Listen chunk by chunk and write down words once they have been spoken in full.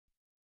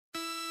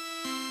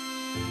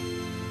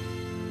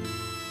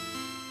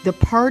The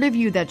part of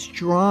you that's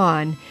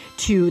drawn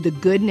to the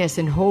goodness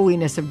and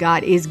holiness of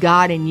God is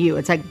God in you.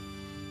 It's like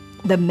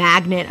the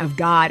magnet of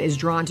God is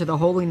drawn to the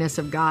holiness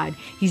of God.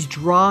 He's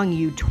drawing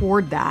you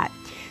toward that.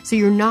 So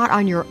you're not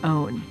on your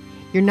own.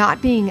 You're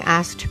not being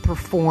asked to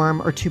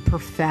perform or to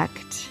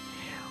perfect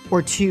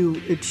or to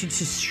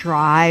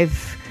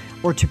strive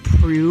or to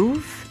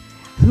prove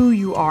who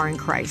you are in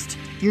Christ.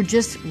 You're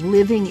just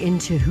living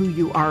into who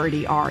you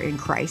already are in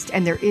Christ.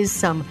 And there is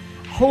some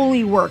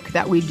holy work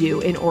that we do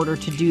in order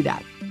to do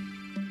that.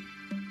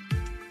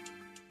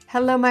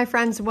 Hello, my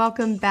friends.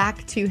 Welcome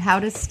back to How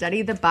to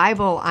Study the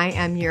Bible. I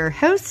am your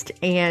host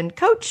and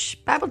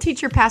coach, Bible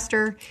teacher,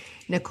 pastor,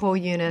 Nicole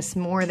Unice.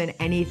 More than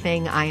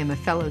anything, I am a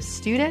fellow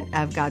student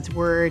of God's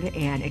Word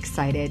and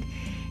excited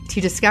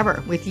to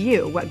discover with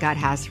you what God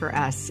has for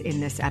us in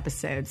this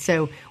episode.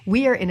 So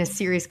we are in a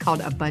series called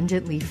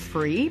Abundantly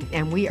Free,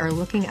 and we are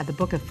looking at the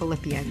book of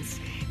Philippians.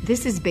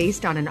 This is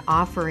based on an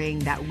offering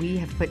that we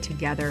have put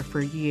together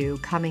for you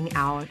coming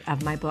out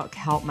of my book,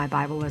 Help My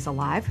Bible is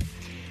Alive.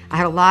 I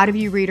had a lot of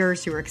you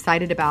readers who were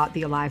excited about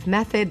the Alive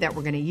method that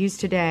we're going to use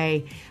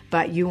today,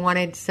 but you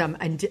wanted some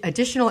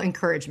additional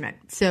encouragement.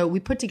 So we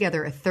put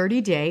together a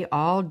 30-day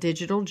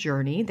all-digital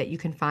journey that you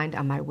can find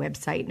on my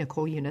website,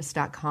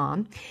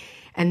 NicoleUnice.com.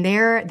 And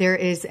there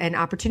is an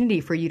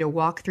opportunity for you to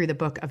walk through the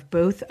book of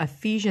both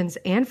Ephesians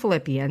and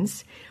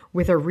Philippians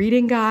with a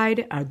reading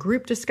guide, a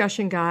group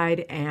discussion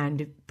guide,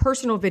 and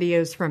personal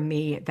videos from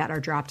me that are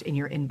dropped in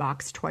your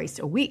inbox twice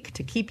a week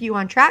to keep you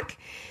on track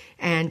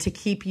and to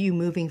keep you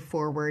moving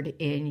forward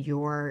in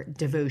your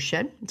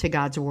devotion to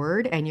God's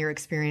Word and your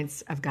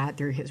experience of God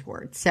through His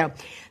Word. So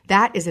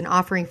that is an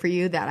offering for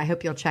you that I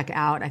hope you'll check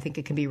out. I think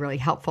it can be really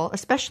helpful,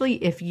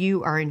 especially if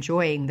you are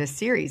enjoying this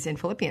series in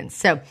Philippians.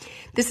 So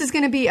this is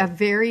going to be a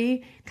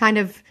very kind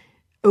of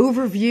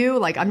overview,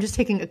 like I'm just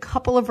taking a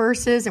couple of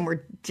verses and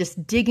we're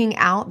just digging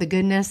out the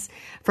goodness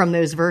from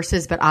those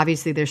verses, but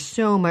obviously there's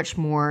so much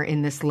more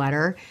in this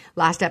letter.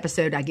 Last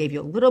episode, I gave you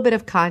a little bit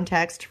of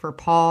context for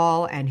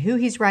Paul and who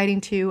he's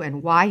writing to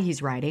and why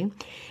he's writing.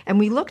 And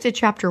we looked at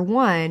chapter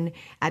 1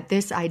 at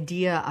this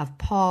idea of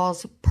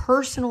Paul's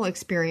personal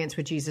experience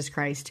with Jesus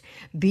Christ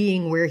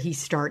being where he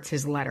starts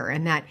his letter,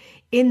 and that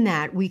in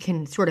that we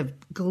can sort of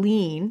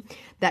glean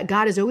that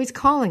God is always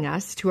calling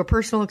us to a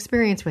personal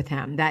experience with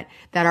Him, that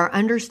our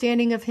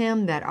understanding of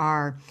Him, that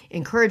our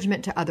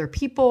encouragement to other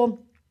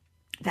people,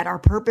 that our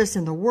purpose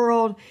in the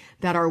world,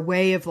 that our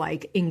way of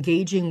like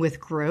engaging with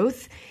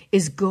growth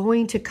is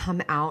going to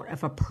come out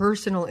of a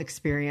personal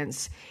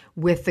experience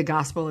with the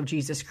gospel of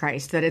Jesus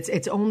Christ. That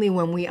it's only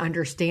when we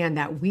understand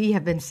that we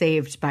have been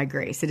saved by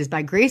grace. It is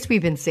by grace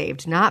we've been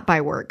saved, not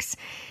by works.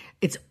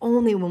 It's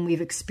only when we've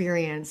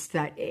experienced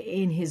that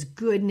in His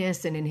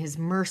goodness and in His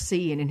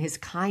mercy and in His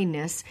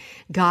kindness,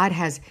 God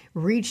has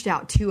reached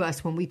out to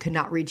us when we could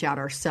not reach out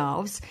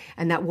ourselves.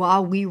 And that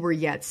while we were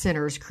yet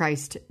sinners,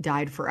 Christ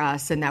died for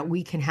us, and that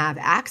we can have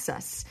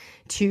access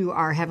to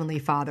our Heavenly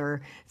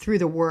Father through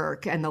the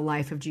work and the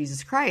life of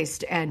Jesus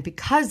Christ. And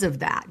because of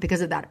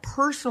that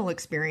personal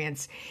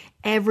experience,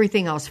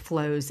 everything else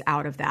flows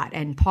out of that.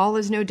 And Paul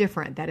is no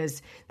different. That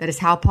is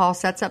how Paul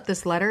sets up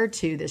this letter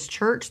to this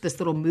church, this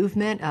little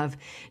movement of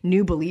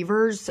new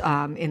believers.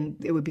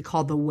 It would be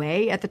called the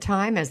Way at the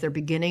time, as they're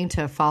beginning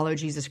to follow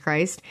Jesus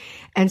Christ.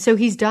 And so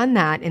he's done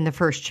that in the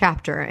first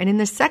chapter. And in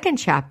the second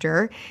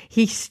chapter,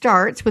 he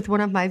starts with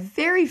one of my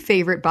very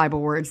favorite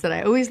Bible words that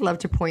I always love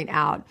to point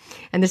out.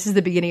 And this is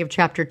the beginning of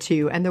chapter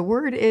 2. And the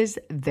word is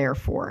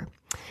therefore.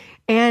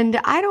 And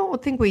I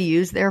don't think we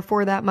use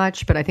therefore that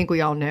much, but I think we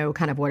all know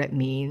kind of what it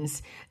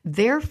means.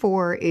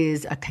 Therefore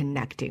is a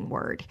connecting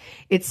word.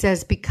 It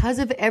says, because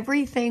of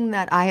everything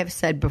that I have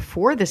said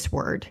before this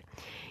word,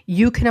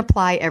 you can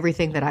apply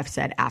everything that I've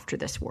said after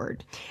this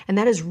word. And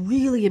that is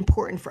really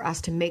important for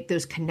us to make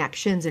those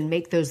connections and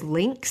make those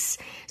links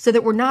so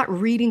that we're not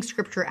reading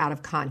scripture out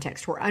of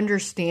context. We're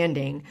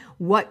understanding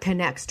what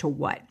connects to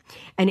what.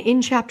 And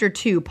in chapter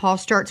 2, Paul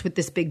starts with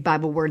this big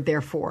Bible word,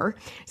 therefore.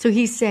 So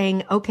he's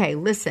saying, okay,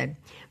 listen,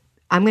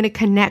 I'm going to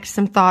connect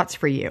some thoughts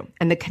for you.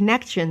 And the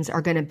connections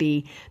are going to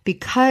be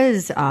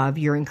because of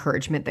your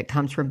encouragement that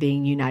comes from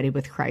being united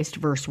with Christ,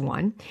 verse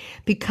 1,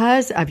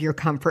 because of your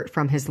comfort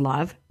from His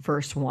love,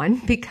 verse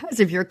 1,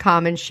 because of your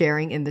common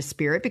sharing in the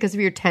Spirit, because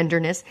of your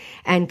tenderness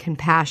and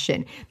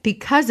compassion.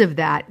 Because of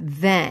that,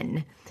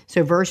 then.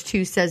 So verse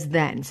 2 says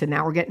then. So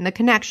now we're getting the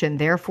connection,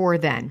 therefore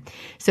then.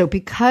 So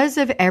because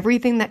of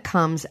everything that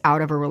comes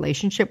out of a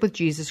relationship with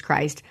Jesus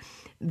Christ,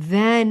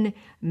 then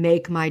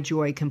make my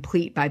joy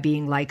complete by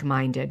being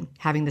like-minded,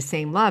 having the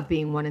same love,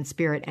 being one in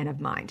spirit and of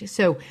mind.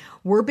 So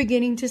we're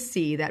beginning to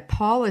see that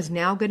Paul is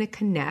now going to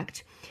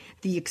connect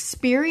the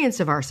experience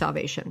of our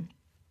salvation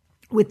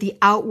with the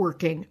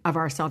outworking of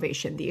our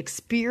salvation, the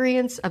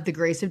experience of the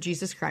grace of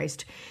Jesus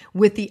Christ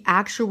with the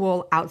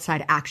actual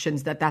outside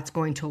actions that's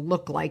going to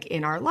look like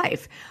in our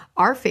life.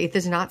 Our faith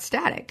is not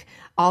static.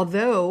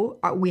 Although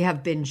we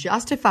have been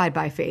justified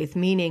by faith,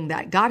 meaning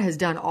that God has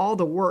done all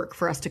the work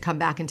for us to come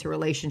back into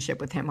relationship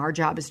with Him, our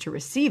job is to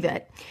receive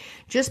it.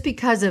 Just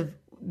because of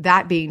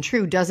that being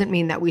true doesn't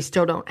mean that we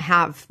still don't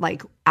have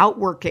like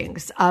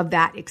outworkings of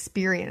that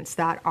experience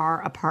that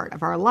are a part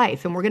of our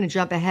life. And we're going to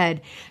jump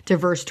ahead to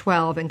verse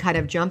 12 and kind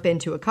of jump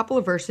into a couple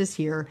of verses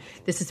here.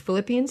 This is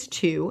Philippians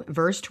 2,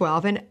 verse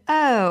 12. And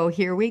oh,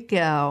 here we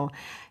go.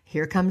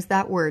 Here comes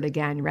that word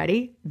again.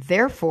 Ready?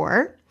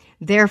 Therefore,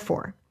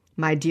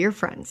 my dear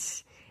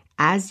friends,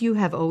 as you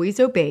have always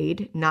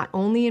obeyed, not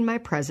only in my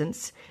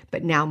presence,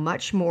 but now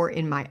much more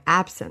in my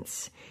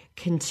absence,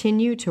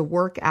 continue to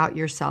work out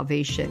your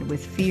salvation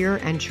with fear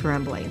and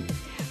trembling.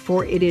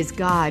 For it is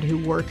God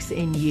who works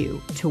in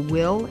you to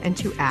will and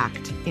to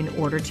act in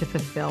order to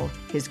fulfill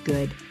his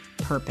good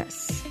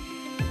purpose.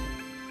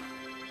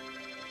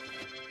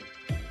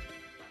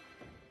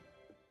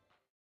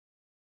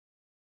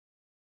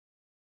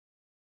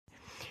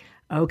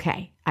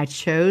 Okay, I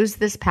chose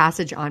this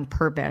passage on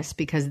purpose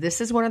because this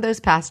is one of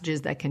those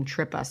passages that can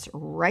trip us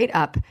right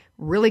up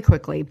really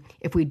quickly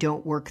if we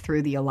don't work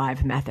through the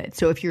Alive method.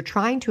 So if you're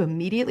trying to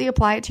immediately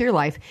apply it to your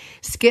life,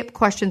 skip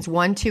questions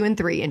 1, 2, and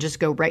 3 and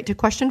just go right to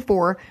question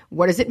 4.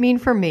 What does it mean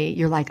for me?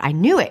 You're like, I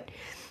knew it.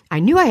 I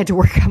knew I had to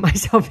work out my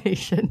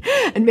salvation.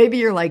 And maybe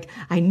you're like,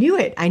 I knew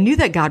it. I knew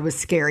that God was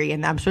scary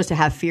and I'm supposed to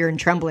have fear and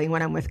trembling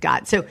when I'm with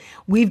God. So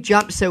we've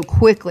jumped so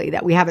quickly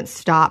that we haven't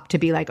stopped to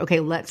be like, okay,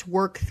 let's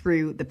work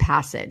through the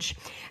passage.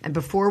 And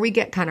before we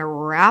get kind of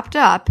wrapped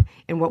up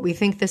in what we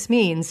think this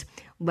means,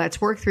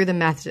 let's work through the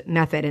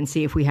method and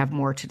see if we have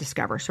more to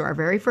discover. So our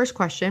very first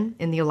question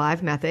in the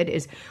Alive method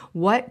is,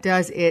 what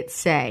does it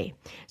say?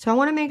 So I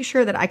want to make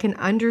sure that I can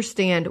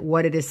understand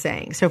what it is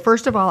saying. So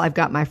first of all, I've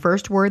got my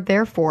first word,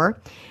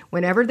 therefore.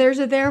 Whenever there's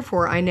a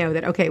therefore, I know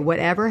that, okay,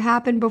 whatever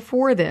happened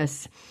before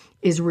this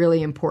is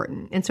really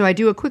important. And so I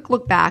do a quick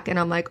look back and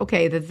I'm like,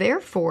 okay, the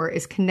therefore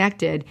is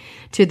connected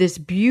to this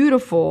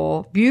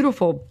beautiful,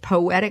 beautiful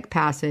poetic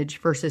passage,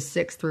 verses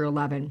 6 through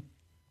 11.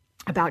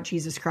 About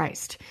Jesus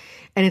Christ.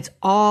 And it's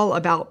all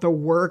about the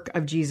work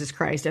of Jesus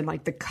Christ and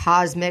like the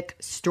cosmic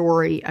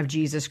story of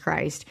Jesus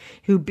Christ,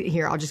 who,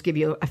 here, I'll just give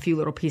you a few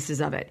little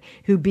pieces of it,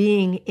 who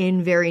being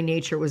in very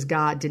nature was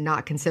God, did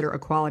not consider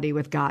equality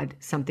with God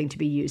something to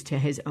be used to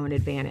his own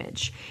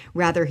advantage.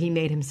 Rather, he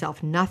made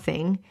himself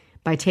nothing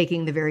by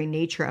taking the very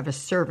nature of a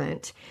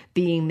servant,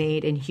 being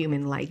made in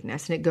human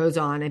likeness. And it goes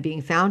on, and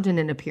being found in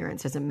an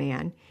appearance as a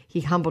man,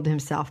 he humbled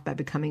himself by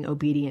becoming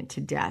obedient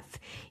to death,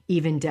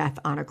 even death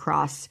on a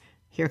cross.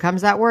 Here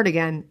comes that word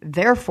again.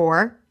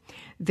 Therefore,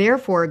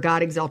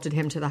 God exalted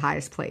him to the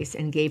highest place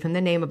and gave him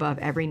the name above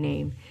every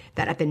name,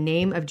 that at the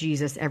name of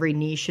Jesus every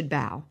knee should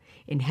bow,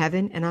 in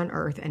heaven and on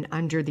earth and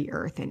under the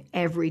earth, and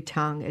every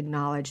tongue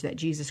acknowledge that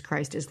Jesus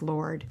Christ is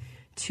Lord,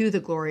 to the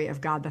glory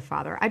of God the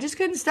Father. I just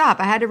couldn't stop.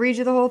 I had to read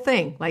you the whole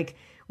thing. Like,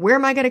 where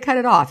am I going to cut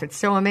it off? It's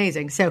so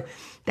amazing. So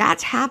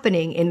that's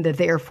happening in the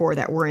therefore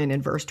that we're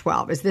in verse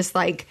 12. Is this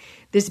like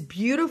this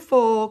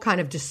beautiful kind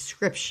of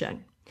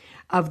description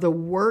of the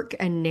work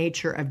and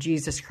nature of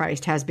Jesus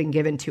Christ has been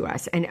given to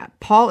us. And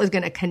Paul is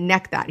going to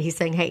connect that. He's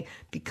saying, hey,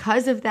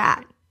 because of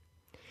that,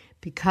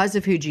 because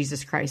of who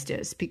Jesus Christ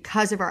is,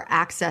 because of our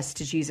access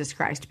to Jesus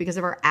Christ, because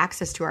of our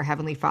access to our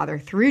Heavenly Father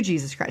through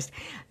Jesus Christ,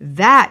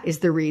 that is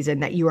the reason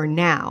that you are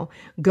now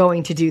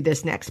going to do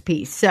this next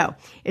piece. So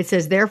it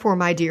says, therefore,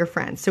 my dear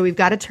friends. So we've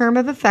got a term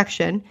of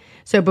affection.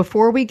 So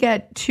before we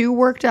get too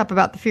worked up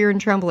about the fear and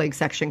trembling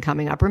section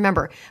coming up,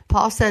 remember,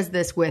 Paul says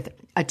this with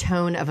a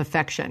tone of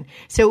affection.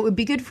 So it would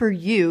be good for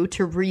you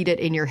to read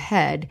it in your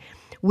head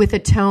with a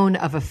tone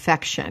of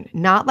affection,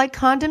 not like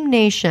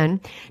condemnation,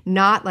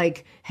 not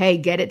like, hey,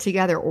 get it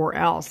together or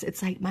else.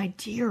 It's like, my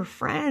dear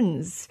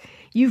friends,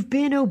 you've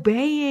been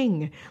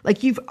obeying.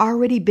 Like, you've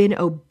already been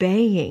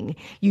obeying.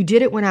 You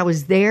did it when I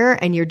was there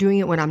and you're doing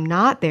it when I'm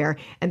not there.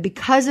 And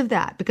because of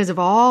that, because of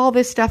all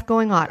this stuff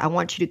going on, I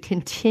want you to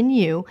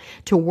continue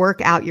to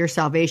work out your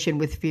salvation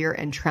with fear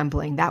and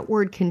trembling. That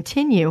word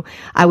continue,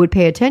 I would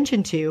pay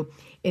attention to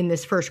in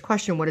this first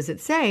question. What does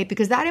it say?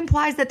 Because that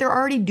implies that they're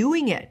already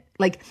doing it.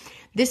 Like,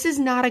 this is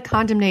not a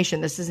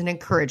condemnation. This is an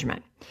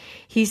encouragement.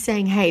 He's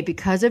saying, hey,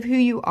 because of who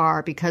you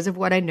are, because of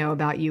what I know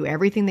about you,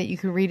 everything that you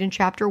can read in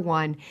chapter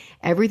 1,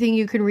 everything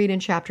you can read in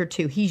chapter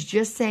 2, he's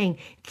just saying,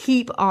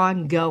 keep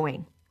on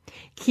going.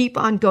 Keep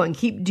on going.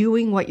 Keep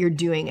doing what you're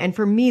doing. And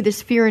for me,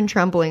 this fear and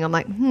trembling, I'm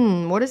like,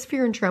 what does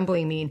fear and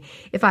trembling mean?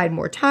 If I had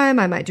more time,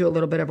 I might do a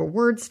little bit of a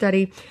word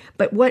study.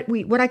 But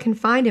what I can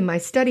find in my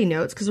study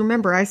notes, because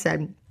remember I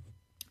said,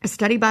 a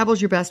study Bible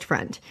is your best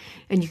friend,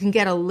 and you can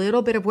get a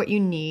little bit of what you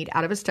need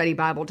out of a study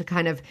Bible to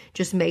kind of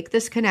just make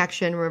this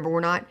connection.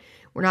 Remember,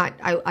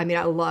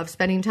 I love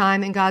spending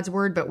time in God's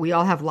word, but we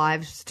all have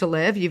lives to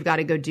live. You've got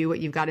to go do what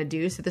you've got to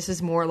do. So this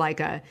is more like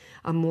a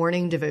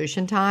morning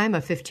devotion time, a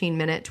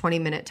 15-minute,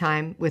 20-minute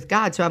time with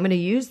God. So I'm going to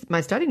use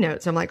my study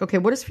notes. I'm like, okay,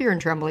 what does fear and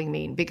trembling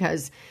mean?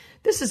 Because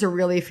this is a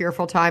really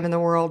fearful time in the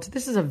world.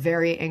 This is a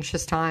very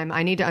anxious time.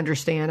 I need to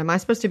understand, am I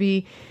supposed to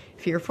be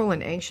fearful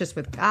and anxious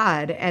with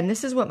God? And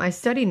this is what my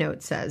study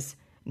note says,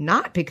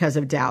 not because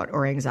of doubt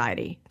or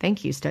anxiety.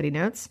 Thank you, study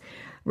notes.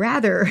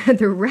 Rather,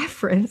 the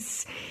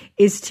reference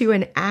is to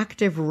an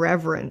active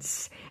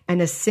reverence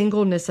and a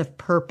singleness of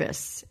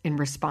purpose in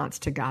response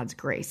to God's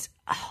grace.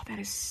 oh, that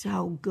is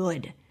so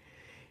good.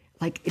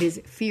 Like it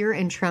is, fear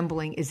and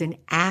trembling is an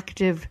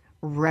active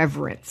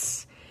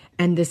reverence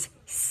and this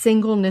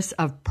singleness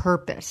of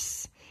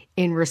purpose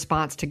in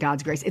response to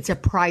God's grace. It's a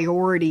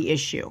priority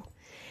issue.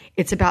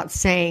 It's about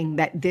saying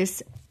that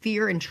this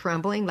fear and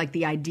trembling, like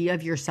the idea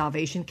of your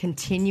salvation,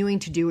 continuing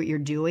to do what you're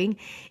doing,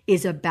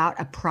 is about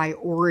a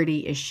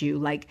priority issue.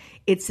 Like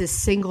it's a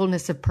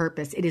singleness of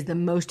purpose. It is the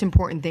most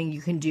important thing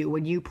you can do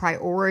when you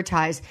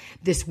prioritize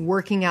this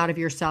working out of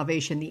your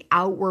salvation, the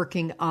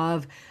outworking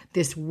of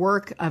this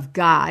work of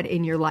God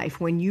in your life.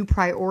 When you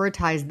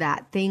prioritize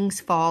that, things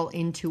fall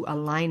into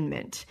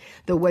alignment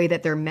the way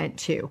that they're meant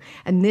to.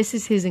 And this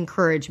is his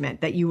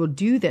encouragement, that you will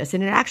do this.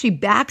 And it actually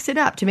backs it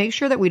up to make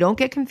sure that we don't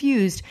get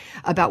confused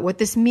about what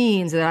this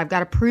means, that I've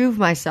got to prove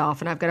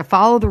myself and I've got to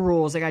follow the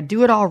rules. I got to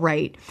do it all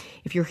right.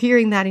 If you're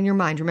hearing that in your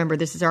mind, remember,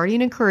 this is already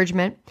an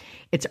encouragement.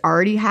 It's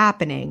already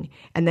happening.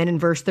 And then in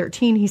verse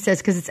 13, he says,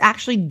 because it's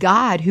actually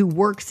God who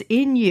works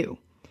in you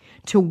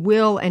to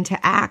will and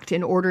to act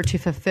in order to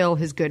fulfill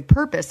his good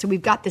purpose. So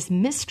we've got this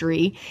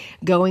mystery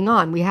going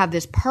on. We have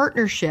this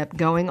partnership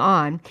going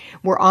on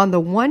where on the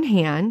one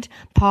hand,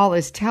 Paul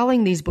is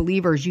telling these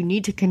believers, you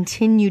need to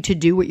continue to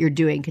do what you're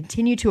doing,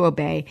 continue to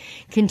obey,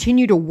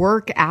 continue to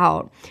work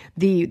out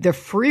the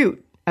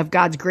fruit of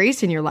God's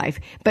grace in your life.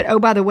 But oh,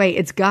 by the way,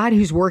 it's God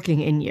who's working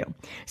in you.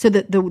 So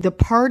the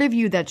part of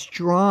you that's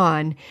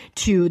drawn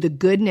to the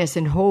goodness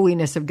and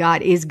holiness of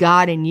God is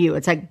God in you.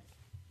 It's like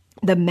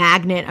the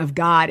magnet of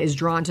God is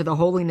drawn to the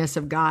holiness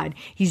of God.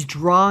 He's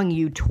drawing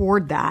you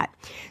toward that.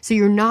 So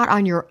you're not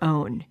on your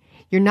own.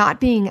 You're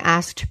not being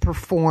asked to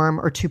perform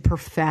or to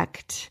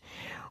perfect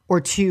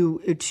or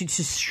to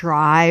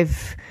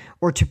strive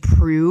or to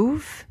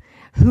prove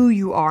who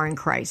you are in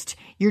Christ.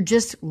 You're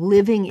just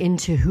living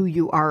into who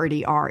you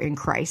already are in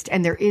Christ.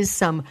 And there is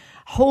some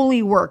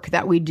holy work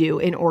that we do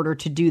in order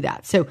to do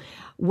that. So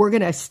we're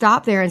going to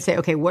stop there and say,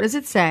 okay, what does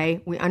it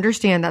say? We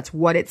understand that's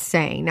what it's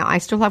saying. Now, I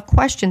still have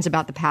questions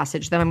about the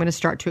passage that I'm going to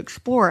start to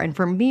explore. And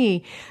for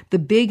me, the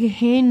big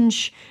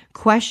hinge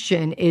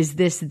question is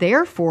this,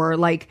 therefore,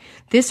 like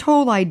this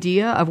whole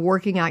idea of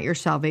working out your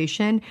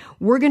salvation,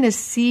 we're going to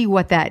see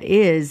what that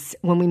is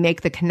when we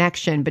make the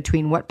connection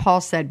between what Paul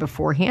said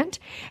beforehand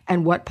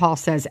and what Paul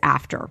says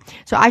after.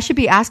 So I should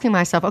be asking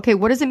myself, okay,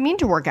 what does it mean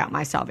to work out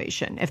my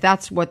salvation? If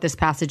that's what this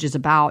passage is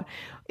about,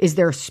 is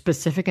there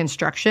specific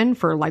instruction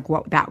for like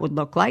what that would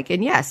look like?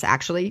 And yes,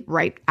 actually,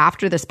 right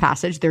after this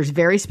passage, there's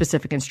very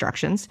specific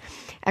instructions.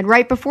 And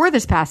right before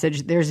this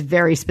passage, there's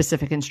very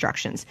specific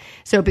instructions.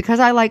 So because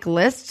I like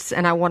lists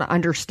and I want to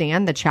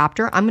understand the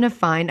chapter, I'm going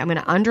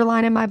to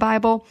underline in my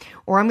Bible,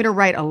 or I'm going to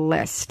write a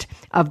list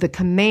of the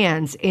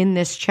commands in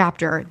this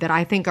chapter that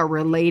I think are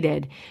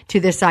related to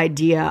this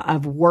idea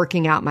of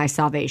working out my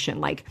salvation.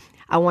 Like,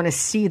 I want to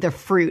see the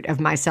fruit of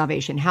my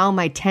salvation. How am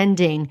I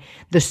tending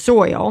the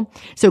soil?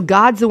 So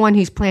God's the one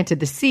who's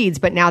planted the seeds,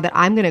 but now that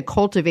I'm going to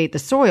cultivate the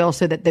soil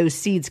so that those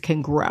seeds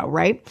can grow,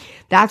 right?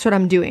 That's what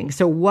I'm doing.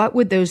 So what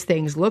would those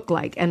things look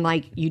like? And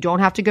like, you don't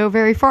have to go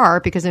very far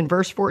because in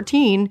verse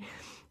 14,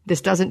 this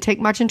doesn't take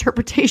much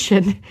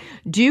interpretation.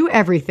 Do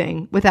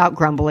everything without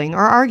grumbling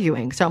or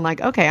arguing. So I'm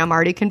like, okay, I'm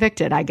already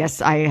convicted. I guess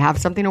I have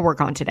something to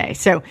work on today.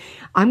 So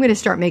I'm going to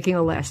start making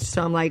a list.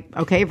 So I'm like,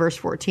 okay, verse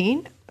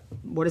 14.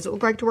 What does it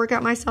look like to work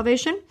out my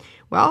salvation?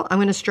 Well, I'm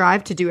going to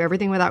strive to do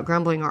everything without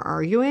grumbling or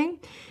arguing.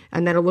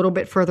 And then a little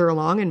bit further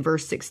along in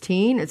verse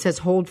 16, it says,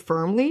 hold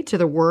firmly to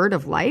the word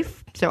of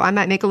life. So I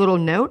might make a little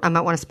note. I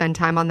might want to spend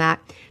time on that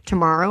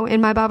tomorrow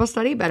in my Bible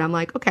study, but I'm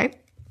like, okay,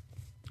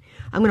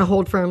 I'm going to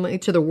hold firmly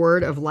to the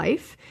word of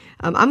life.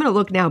 I'm going to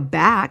look now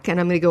back and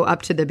I'm going to go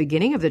up to the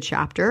beginning of the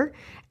chapter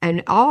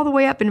and all the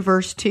way up in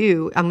verse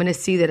 2, I'm going to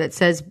see that it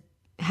says,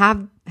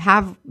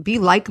 be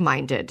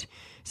like-minded.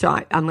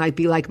 So I'm like,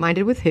 be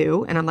like-minded with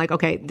who? And I'm like,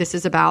 okay, this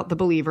is about the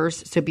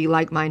believers. So be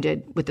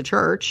like-minded with the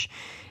church.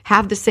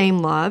 Have the same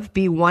love.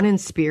 Be one in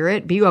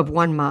spirit. Be of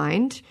one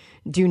mind.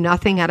 Do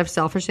nothing out of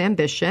selfish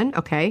ambition.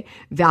 Okay.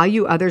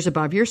 Value others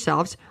above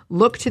yourselves.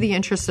 Look to the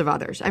interests of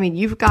others. I mean,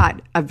 you've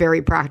got a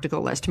very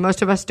practical list.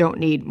 Most of us don't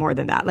need more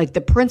than that. Like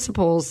the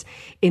principles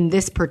in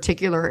this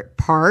particular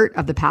part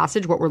of the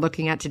passage, what we're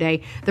looking at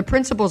today, the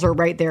principles are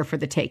right there for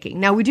the taking.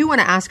 Now, we do want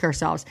to ask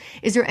ourselves,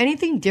 is there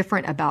anything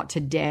different about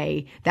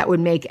today that would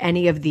make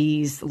any of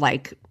these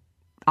like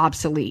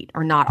obsolete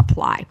or not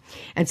apply?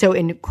 And so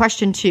in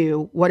question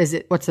 2, what is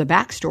it? What's the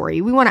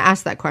backstory? We want to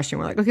ask that question.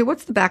 We're like, okay,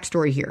 what's the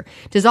backstory here?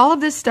 Does all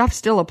of this stuff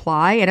still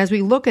apply? And as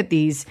we look at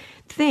these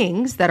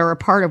things that are a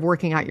part of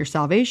working out your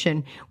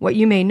salvation, what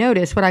you may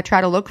notice, what I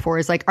try to look for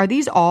is like, are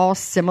these all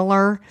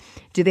similar?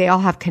 Do they all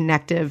have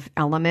connective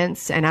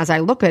elements? And as I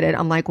look at it,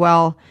 I'm like,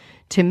 well,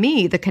 to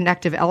me, the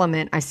connective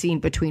element I see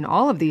between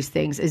all of these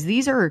things is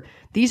these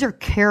are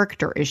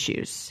character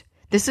issues.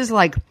 This is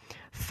like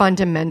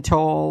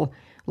fundamental,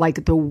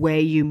 like the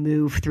way you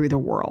move through the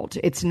world.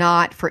 It's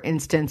not, for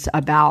instance,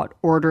 about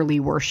orderly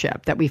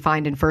worship that we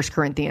find in 1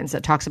 Corinthians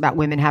that talks about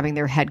women having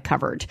their head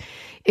covered.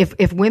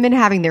 If women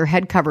having their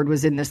head covered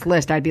was in this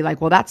list, I'd be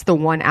like, well, that's the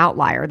one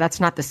outlier. That's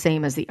not the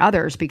same as the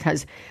others,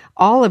 because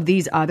All of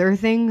these other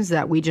things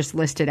that we just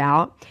listed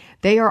out,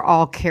 they are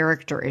all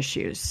character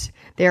issues.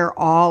 They're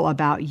all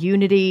about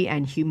unity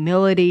and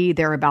humility.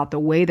 They're about the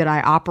way that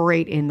I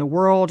operate in the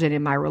world and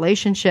in my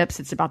relationships.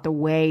 It's about the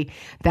way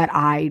that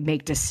I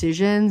make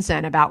decisions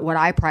and about what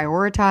I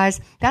prioritize.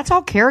 That's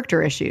all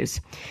character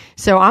issues.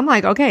 So I'm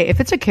like, okay, if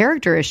it's a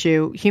character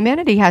issue,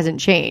 humanity hasn't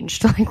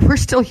changed. Like, we're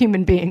still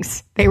human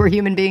beings. They were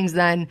human beings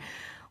then.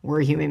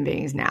 We're human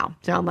beings now.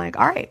 So I'm like,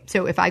 all right.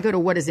 So if I go to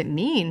what does it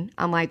mean?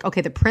 I'm like,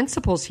 okay, the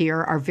principles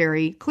here are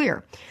very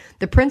clear.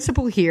 The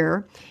principle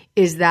here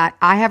is that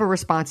I have a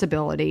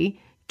responsibility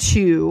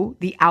to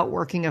the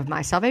outworking of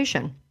my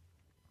salvation.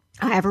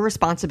 I have a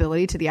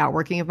responsibility to the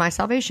outworking of my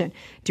salvation.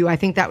 Do I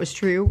think that was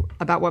true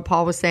about what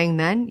Paul was saying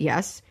then?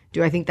 Yes.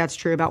 Do I think that's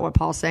true about what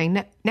Paul's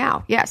saying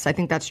now? Yes, I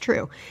think that's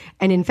true.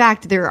 And in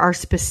fact, there are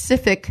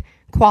specific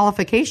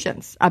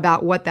qualifications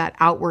about what that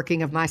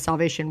outworking of my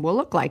salvation will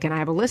look like. And I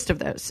have a list of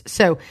those.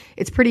 So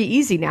it's pretty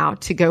easy now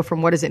to go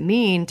from what does it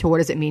mean to what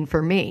does it mean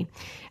for me?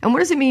 And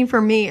what does it mean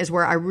for me is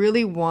where I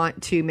really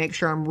want to make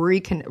sure I'm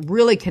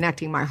really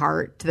connecting my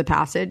heart to the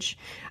passage.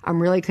 I'm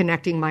really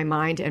connecting my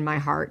mind and my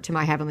heart to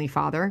my Heavenly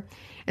Father.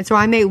 And so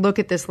I may look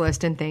at this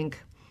list and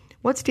think,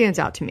 what stands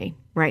out to me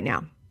right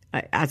now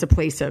as a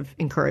place of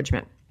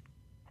encouragement?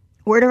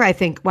 Where do I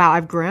think, wow,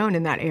 I've grown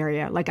in that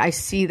area? Like, I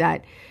see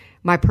that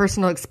my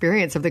personal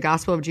experience of the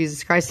gospel of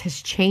Jesus Christ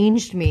has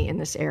changed me in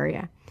this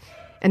area.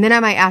 And then I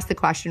might ask the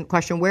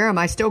question, where am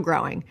I still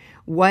growing?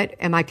 What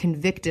am I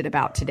convicted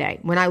about today?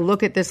 When I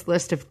look at this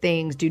list of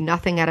things, do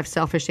nothing out of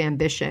selfish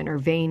ambition or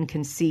vain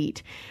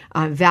conceit,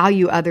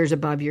 value others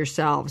above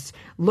yourselves,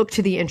 look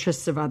to the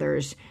interests of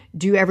others,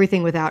 do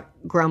everything without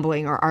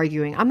grumbling or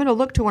arguing. I'm going to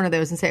look to one of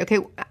those and say, okay,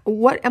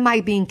 what am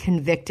I being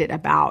convicted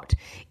about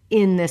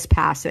in this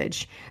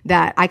passage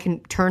that I can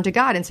turn to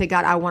God and say,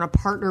 God, I want to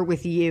partner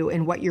with you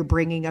in what you're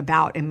bringing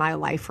about in my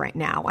life right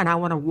now. And I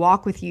want to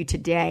walk with you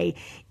today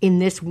in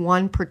this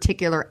one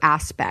particular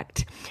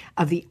aspect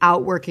of the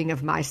outworking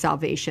of my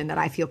salvation that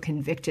I feel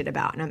convicted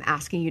about. And I'm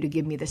asking you to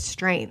give me the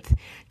strength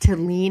to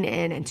lean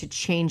in and to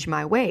change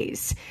my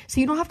ways.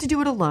 So you don't have to do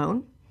it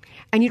alone.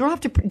 And you don't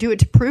have to do it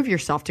to prove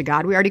yourself to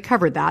God. We already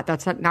covered that.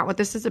 That's not what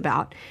this is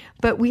about.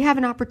 But we have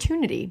an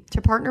opportunity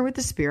to partner with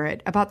the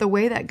Spirit about the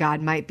way that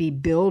God might be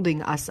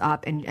building us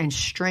up and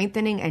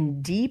strengthening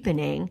and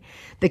deepening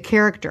the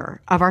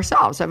character of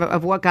ourselves,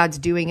 of what God's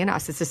doing in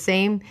us. It's the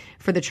same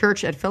for the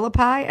church at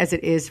Philippi as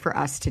it is for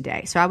us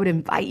today. So I would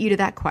invite you to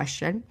that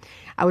question.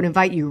 I would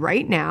invite you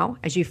right now,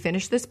 as you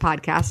finish this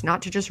podcast,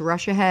 not to just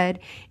rush ahead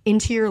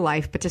into your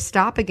life, but to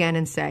stop again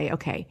and say,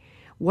 okay,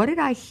 what did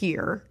I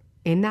hear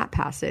in that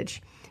passage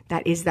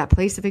that is that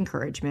place of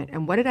encouragement?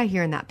 And what did I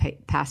hear in that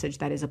passage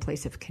that is a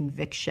place of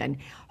conviction?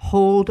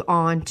 Hold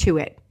on to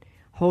it.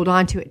 Hold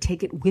on to it.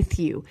 Take it with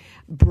you.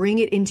 Bring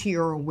it into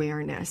your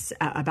awareness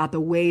about the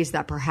ways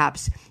that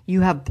perhaps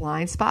you have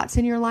blind spots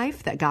in your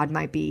life that God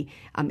might be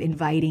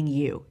inviting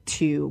you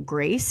to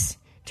grace,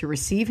 to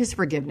receive his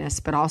forgiveness,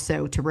 but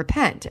also to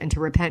repent. And to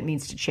repent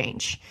means to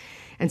change.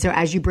 And so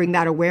as you bring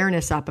that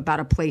awareness up about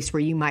a place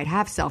where you might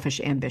have selfish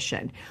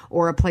ambition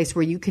or a place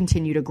where you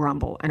continue to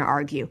grumble and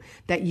argue,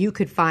 that you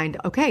could find,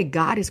 okay,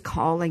 God is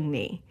calling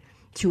me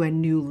to a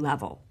new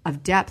level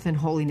of depth and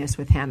holiness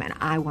with him, and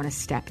I want to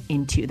step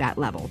into that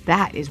level.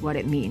 That is what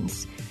it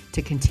means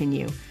to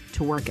continue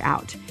to work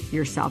out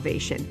your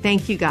salvation.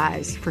 Thank you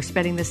guys for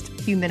spending this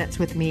few minutes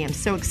with me. I'm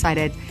so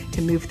excited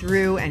to move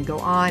through and go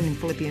on in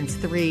Philippians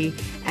 3,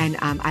 and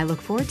I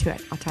look forward to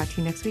it. I'll talk to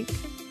you next week.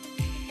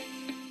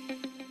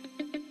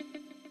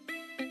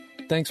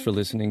 Thanks for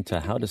listening to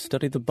How to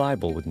Study the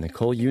Bible with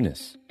Nicole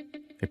Eunice,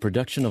 a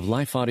production of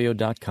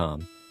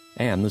lifeaudio.com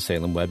and the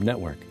Salem Web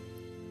Network.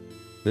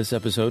 This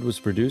episode was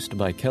produced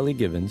by Kelly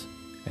Gibbons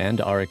and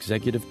our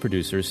executive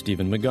producer,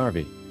 Stephen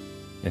McGarvey,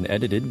 and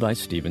edited by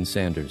Stephen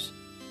Sanders.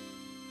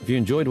 If you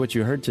enjoyed what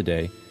you heard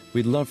today,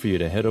 we'd love for you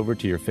to head over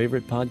to your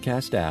favorite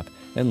podcast app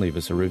and leave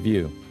us a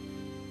review.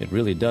 It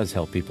really does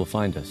help people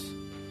find us.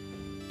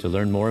 To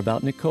learn more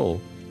about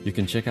Nicole, you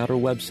can check out her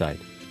website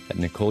at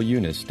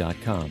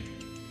NicoleEunice.com.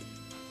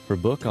 Her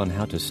book on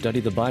how to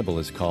study the Bible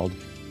is called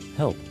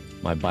Help,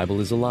 My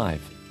Bible is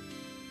Alive,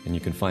 and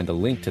you can find a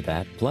link to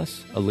that,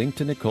 plus a link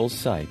to Nicole's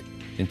site,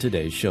 in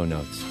today's show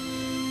notes.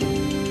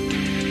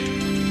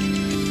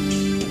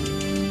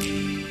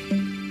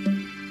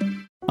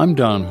 I'm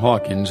Don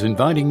Hawkins,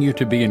 inviting you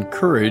to be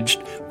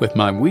encouraged with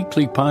my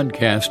weekly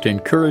podcast,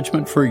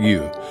 Encouragement for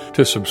You.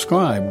 To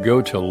subscribe,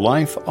 go to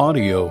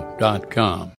lifeaudio.com.